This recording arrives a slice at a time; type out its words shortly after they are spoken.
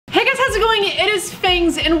how's it going? It is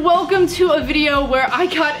Fangs and welcome to a video where I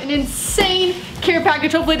got an insane care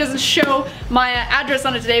package. Hopefully it doesn't show my address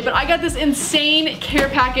on it today, but I got this insane care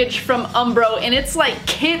package from UMBRO and it's like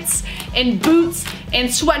kits and boots and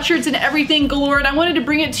sweatshirts and everything galore, and I wanted to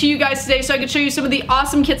bring it to you guys today so I could show you some of the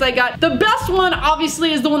awesome kits I got. The best one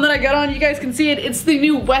obviously is the one that I got on. You guys can see it. It's the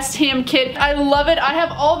new West Ham kit. I love it. I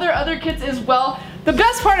have all their other kits as well. The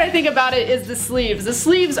best part I think about it is the sleeves. The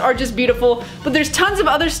sleeves are just beautiful, but there's tons of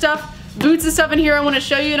other stuff, boots and stuff in here I want to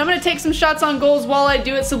show you, and I'm going to take some shots on goals while I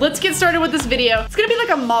do it, so let's get started with this video. It's going to be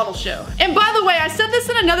like a model show. And by the way, I said this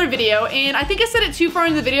in another video, and I think I said it too far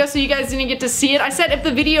in the video so you guys didn't get to see it. I said if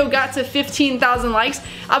the video got to 15,000 likes,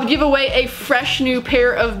 I would give away a fresh new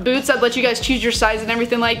pair of boots. I'd let you guys choose your size and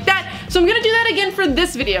everything like that. So I'm going to do that again for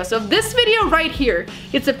this video. So if this video right here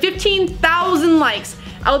gets to 15,000 likes,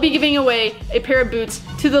 I'll be giving away a pair of boots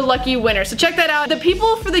to the lucky winner. So check that out. The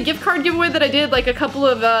people for the gift card giveaway that I did like a couple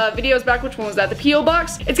of videos back, which one was that? The P.O.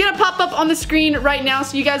 box. It's gonna pop up on the screen right now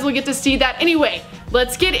so you guys will get to see that. Anyway,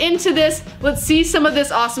 let's get into this. Let's see some of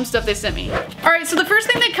this awesome stuff they sent me. Alright, so the first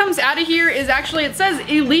thing that comes out of here is actually, it says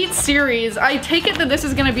Elite Series. I take it that this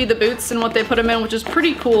is gonna be the boots and what they put them in, which is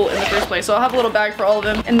pretty cool in the first place. So I'll have a little bag for all of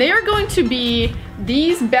them. And they are going to be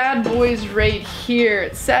these bad boys right here.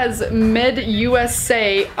 It says Med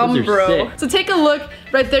USA UMBRO. So take a look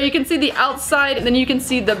right there. You can see the outside and then you can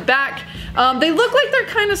see the back. They look like they're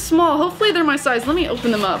kind of small. Hopefully they're my size. Let me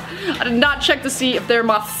open them up. I did not check to see if they're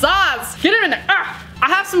my size. Get them in there. Ah! I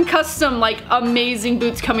have some custom like amazing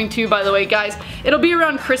boots coming too, by the way, guys. It'll be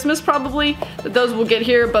around Christmas probably that those will get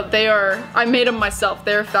here, but they are, I made them myself.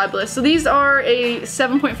 They're fabulous. So these are a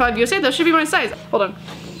 7.5 USA. Those should be my size. Hold on.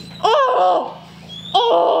 Oh!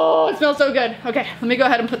 Oh, it smells so good. Okay, let me go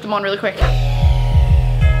ahead and put them on really quick.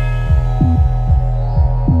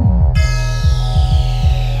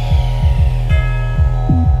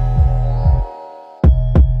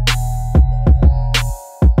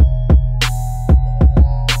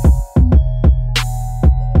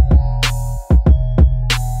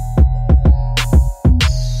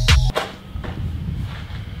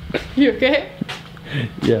 You okay?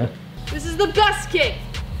 Yeah. This is the best kit.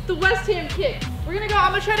 The West Ham kit. We're gonna go,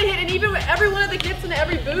 I'm gonna try to hit, and even with every one of the kits and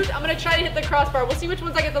every boot, I'm gonna try to hit the crossbar. We'll see which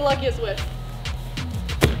ones I get the luckiest with.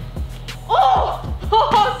 Oh!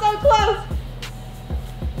 Oh, so close!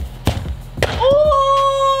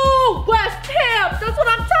 Oh! West Ham! That's what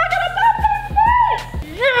I'm talking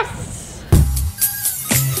about! Yes!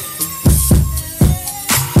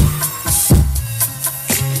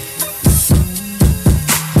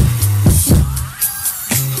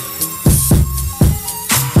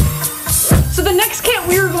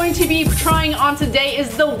 To be trying on today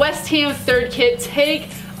is the West Ham third kit. Take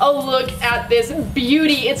a look at this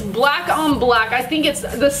beauty. It's black on black. I think it's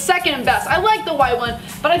the second best. I like the white one,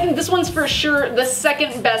 but I think this one's for sure the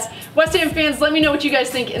second best. West Ham fans, let me know what you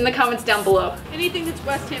guys think in the comments down below. Anything that's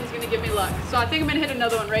West Ham is gonna give me luck. So I think I'm gonna hit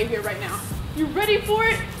another one right here, right now. You ready for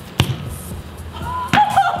it?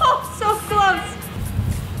 Oh, so close.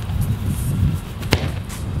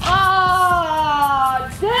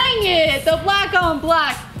 Ah, oh, dang it. The black on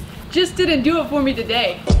black just didn't do it for me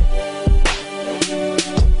today.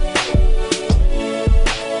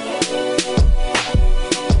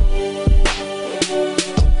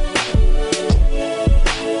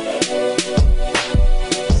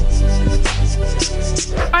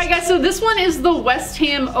 Alright guys, so this one is the West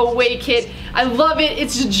Ham away kit. I love it.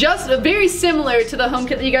 It's just very similar to the home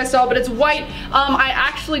kit that you guys saw, but it's white. I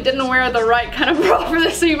actually didn't wear the right kind of bra for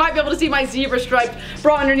this, so you might be able to see my zebra striped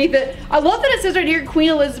bra underneath it. I love that it says right here, Queen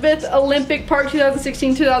Elizabeth Olympic Park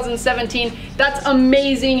 2016-2017. That's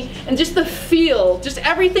amazing. And just the feel, just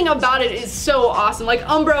everything about it is so awesome. Like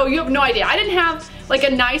UMBRO, you have no idea. I didn't have like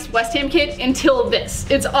a nice West Ham kit until this.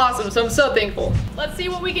 It's awesome, so I'm so thankful. Let's see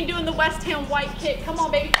what we can do in the West Ham white kit. Come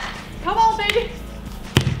on, baby. Come on, baby.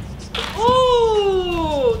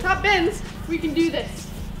 Ooh, top bins. We can do this.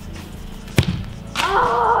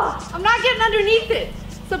 Ah, I'm not getting underneath it.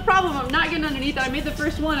 It's the problem. I'm not getting underneath it. I made the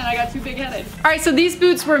first one and I got too big-headed. All right, so these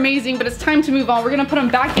boots were amazing, but it's time to move on. We're gonna put them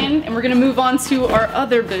back in and we're gonna move on to our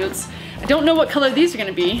other boots. I don't know what color these are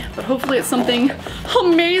gonna be, but hopefully it's something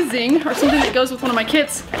amazing or something that goes with one of my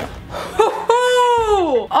kits.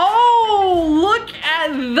 Oh, look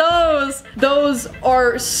at those. Those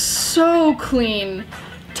are so clean.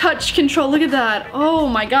 Touch control, look at that. Oh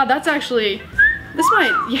my God, that's actually, this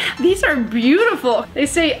might, yeah, these are beautiful. They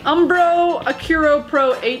say UMBRO Acuro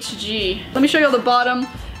Pro HG. Let me show you all the bottom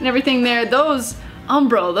and everything there. Those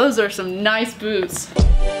UMBRO, those are some nice boots.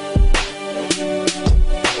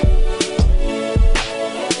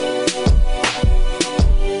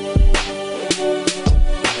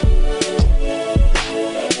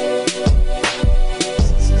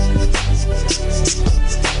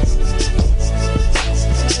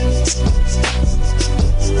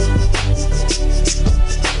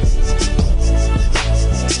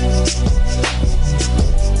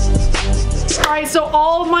 Alright, so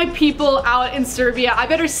all my people out in Serbia, I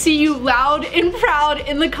better see you loud and proud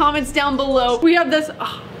in the comments down below. We have this,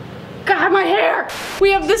 oh, God, my hair! We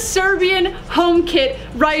have the Serbian home kit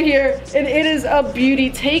right here, and it is a beauty.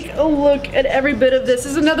 Take a look at every bit of this.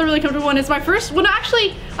 This is another really comfortable one. It's my first one.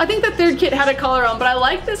 Actually, I think the third kit had a collar on, but I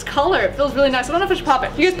like this color. It feels really nice. I don't know if I should pop it.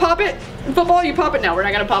 You guys pop it? In football, you pop it now. We're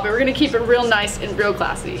not gonna pop it. We're gonna keep it real nice and real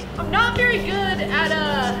classy. I'm not very good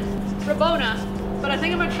at Rabona, but I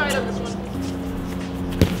think I'm gonna try it on this one.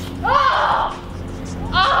 Oh!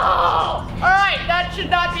 Oh! All right, that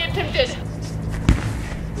should not be attempted.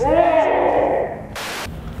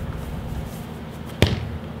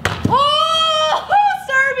 Oh,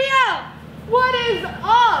 Serbia! What is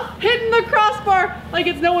up? Hitting the crossbar like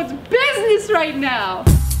it's no one's business right now.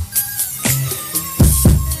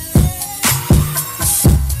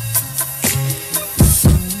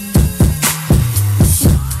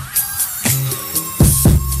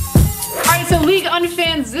 Alright, so League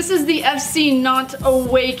Unfans, this is the FC Nantes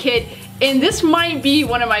away kit. And this might be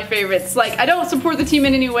one of my favorites. Like, I don't support the team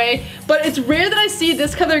in any way, but it's rare that I see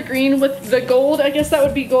this color green with the gold. I guess that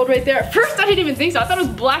would be gold right there. At first, I didn't even think so. I thought it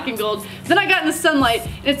was black and gold. Then I got in the sunlight,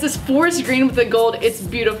 and it's this forest green with the gold. It's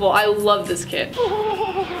beautiful. I love this kit. Oh,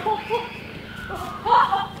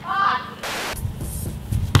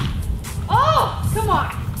 come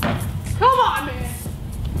on. Come on, man.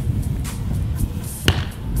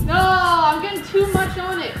 No, I'm getting too much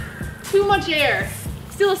on it. Too much air.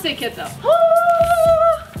 Still a sick kit though.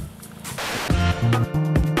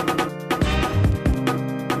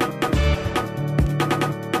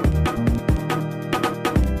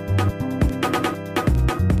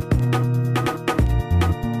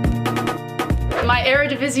 My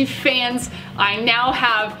Eredivisie fans, I now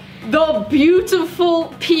have the beautiful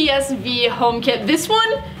PSV home kit. This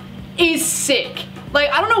one is sick. Like,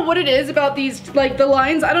 I don't know what it is about these, like the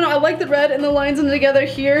lines. I don't know, I like the red and the lines in together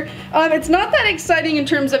here. It's not that exciting in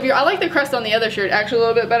terms of I like the crest on the other shirt actually a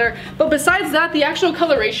little bit better. But besides that, the actual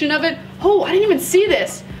coloration of it, oh, I didn't even see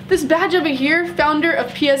this. This badge over here, founder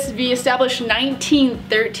of PSV, established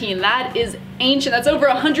 1913. That is ancient, that's over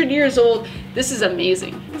 100 years old. This is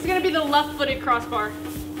amazing. This is gonna be the left-footed crossbar.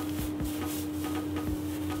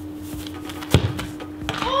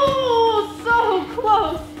 Oh, so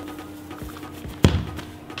close.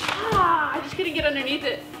 I just couldn't get underneath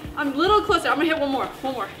it. I'm a little closer. I'm gonna hit one more,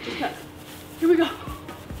 just because. Here we go.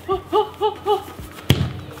 Oh, oh, oh, oh.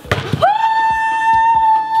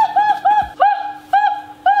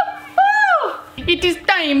 It is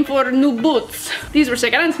time for new boots. These were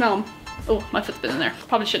sick. I didn't smell them. Oh, my foot's been in there.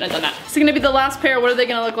 Probably shouldn't have done that. It's gonna be the last pair. What are they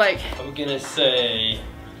gonna look like? I'm gonna say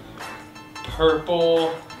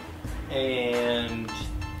purple and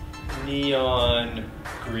neon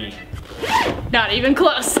green. Not even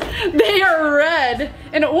close. They are red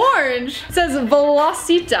and orange. It says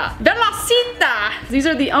Velocita. Velocita! These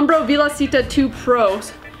are the UMBRO Velocita 2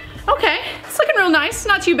 Pros. Okay, it's looking real nice.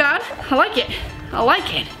 Not too bad. I like it. I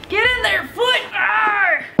like it. Get in there, foot!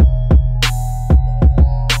 Arr!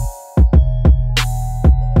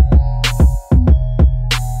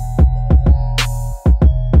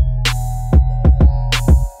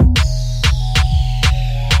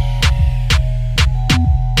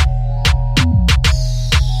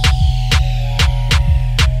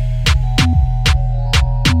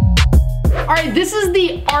 Alright, this is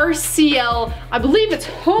the RCL, I believe it's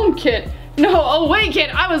home kit. No, away kit.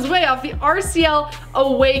 I was way off. The RCL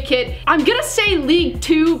away kit. I'm gonna say League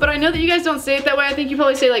 2, but I know that you guys don't say it that way. I think you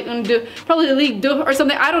probably say like probably League 2 or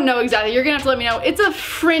something. I don't know exactly. You're gonna have to let me know. It's a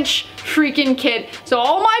French freaking kit. So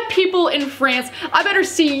all my people in France, I better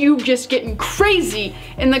see you just getting crazy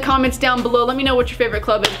in the comments down below. Let me know what your favorite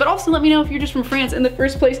club is, but also let me know if you're just from France in the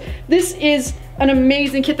first place. This is an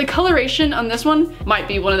amazing kit. The coloration on this one might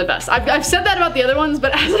be one of the best. I've said that about the other ones,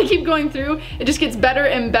 but as I keep going through, it just gets better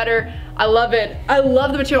and better. I love it. I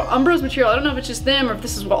love the material. UMBRO's material. I don't know if it's just them or if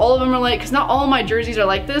this is what all of them are like, because not all of my jerseys are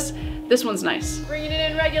like this. This one's nice. Bringing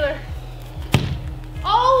it in regular.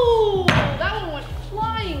 Oh, that one went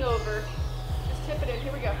flying over. Just tip it in.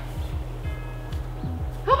 Here we go.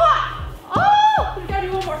 Come on. Oh, we gotta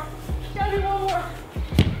do one more. Gotta do one more.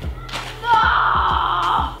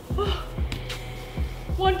 Ah!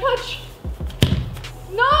 One touch.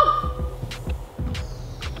 No.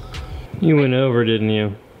 You went over, didn't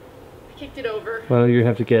you? I kicked it over. Well, you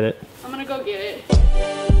have to get it. I'm gonna go get it.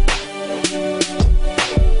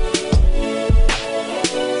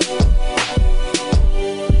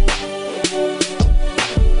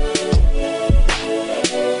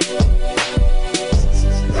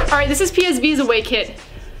 Alright, this is PSV's away kit.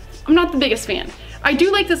 I'm not the biggest fan. I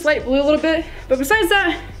do like this light blue a little bit, but besides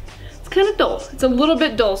that, it's kind of dull. It's a little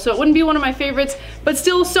bit dull, so it wouldn't be one of my favorites, but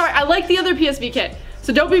still, sorry, I like the other PSV kit.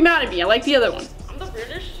 So don't be mad at me, I like the other one. I'm the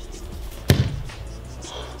British.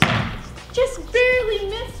 Just barely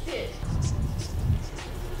missed it.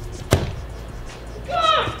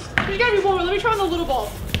 God! There's gotta be one more. Let me try on the little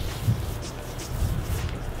ball.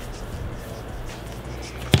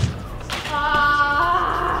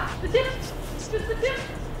 The tip. Just the tip.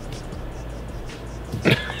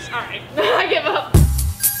 Alright, I give up.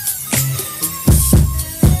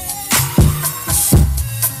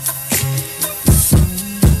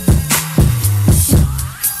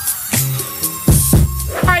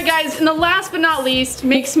 Alright guys, and the last but not least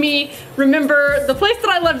makes me remember the place that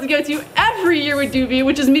I love to go to every year with Doobie,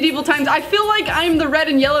 which is Medieval Times. I feel like I'm the red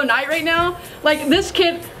and yellow knight right now. Like, this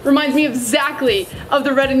kit reminds me exactly of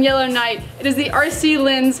the red and yellow knight. It is the RC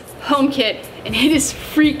Lens home kit, and it is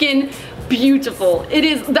freaking beautiful. It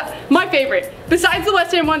is my favorite. Besides the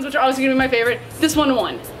West Ham ones, which are obviously gonna be my favorite, this one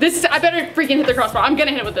won. This, I better freaking hit the crossbar. I'm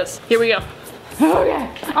gonna hit it with this. Here we go. Okay,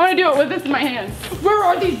 I'm gonna do it with this in my hand. Where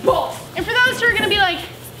are these balls? And for those who are gonna be like,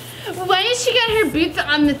 why did she get her boots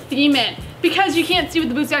on the cement? Because you can't see what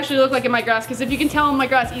the boots actually look like in my grass, because if you can tell, my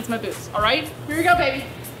grass eats my boots, all right? Here we go, baby.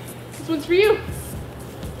 This one's for you.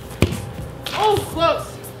 Oh,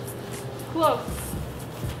 close. Close.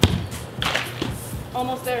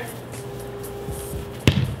 Almost there.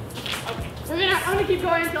 Okay, I'm gonna keep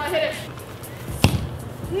going until I hit it.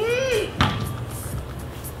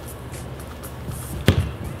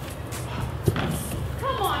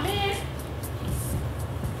 Come on, man.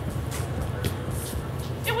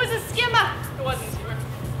 It was a skimmer. It wasn't a skimmer.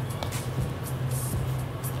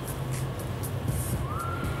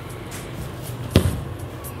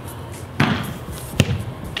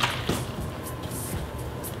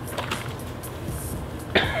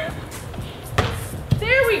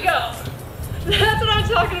 There we go. That's what I'm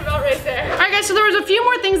talking about right there. All right guys, so there was a few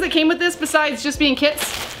more things that came with this besides just being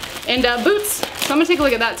kits and boots. So I'm gonna take a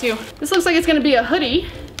look at that too. This looks like it's gonna be a hoodie.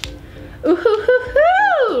 Ooh hoo hoo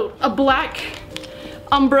hoo! A black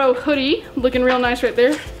UMBRO hoodie, looking real nice right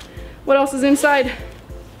there. What else is inside?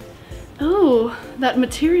 Oh, that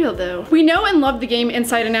material though. We know and love the game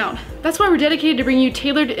inside and out. That's why we're dedicated to bringing you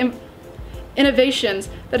tailored innovations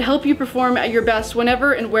that help you perform at your best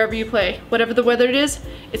whenever and wherever you play. Whatever the weather it is,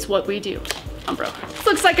 it's what we do. UMBRO. This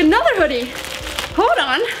looks like another hoodie. Hold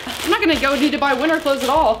on. I'm not gonna need to buy winter clothes at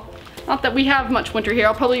all. Not that we have much winter here.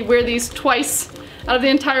 I'll probably wear these twice out of the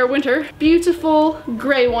entire winter. Beautiful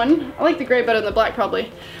gray one. I like the gray better than the black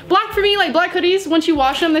probably. Black for me, like black hoodies, once you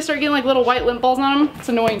wash them, they start getting like little white lint balls on them. It's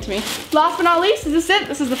annoying to me. Last but not least, is this it?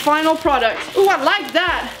 This is the final product. Ooh, I like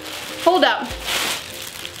that. Hold up.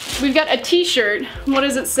 We've got a t-shirt. What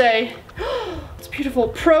does it say? It's beautiful.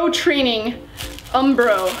 Pro Training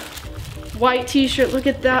UMBRO. White t-shirt, look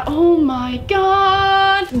at that. Oh my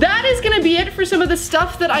God. That is gonna be it for some of the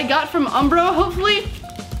stuff that I got from UMBRO. Hopefully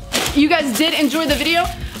you guys did enjoy the video.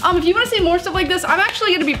 If you want to see more stuff like this, I'm actually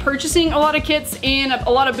going to be purchasing a lot of kits and a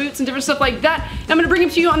lot of boots and different stuff like that. And I'm going to bring them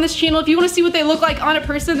to you on this channel. If you want to see what they look like on a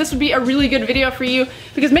person, this would be a really good video for you,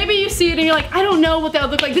 because maybe you see it and you're like, I don't know what that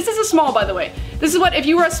would look like. This is a small, by the way. This is what, if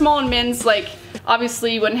you were a small in men's, like,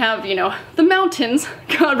 obviously you wouldn't have, you know, the mountains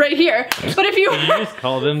right here. But if you Did you just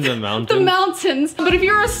call them the mountains? The mountains. But if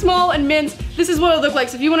you're a small and men's, this is what it would look like.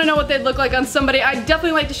 So if you want to know what they'd look like on somebody, I'd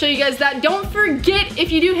definitely like to show you guys that. Don't forget,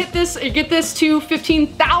 if you do hit this, or get this to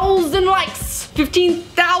 15,000 likes,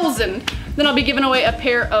 15,000, then I'll be giving away a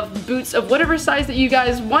pair of boots of whatever size that you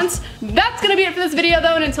guys want. That's gonna be it for this video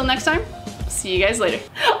though, and until next time, see you guys later.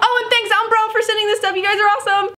 Oh, and thanks UMBRO for sending this stuff. You guys are awesome.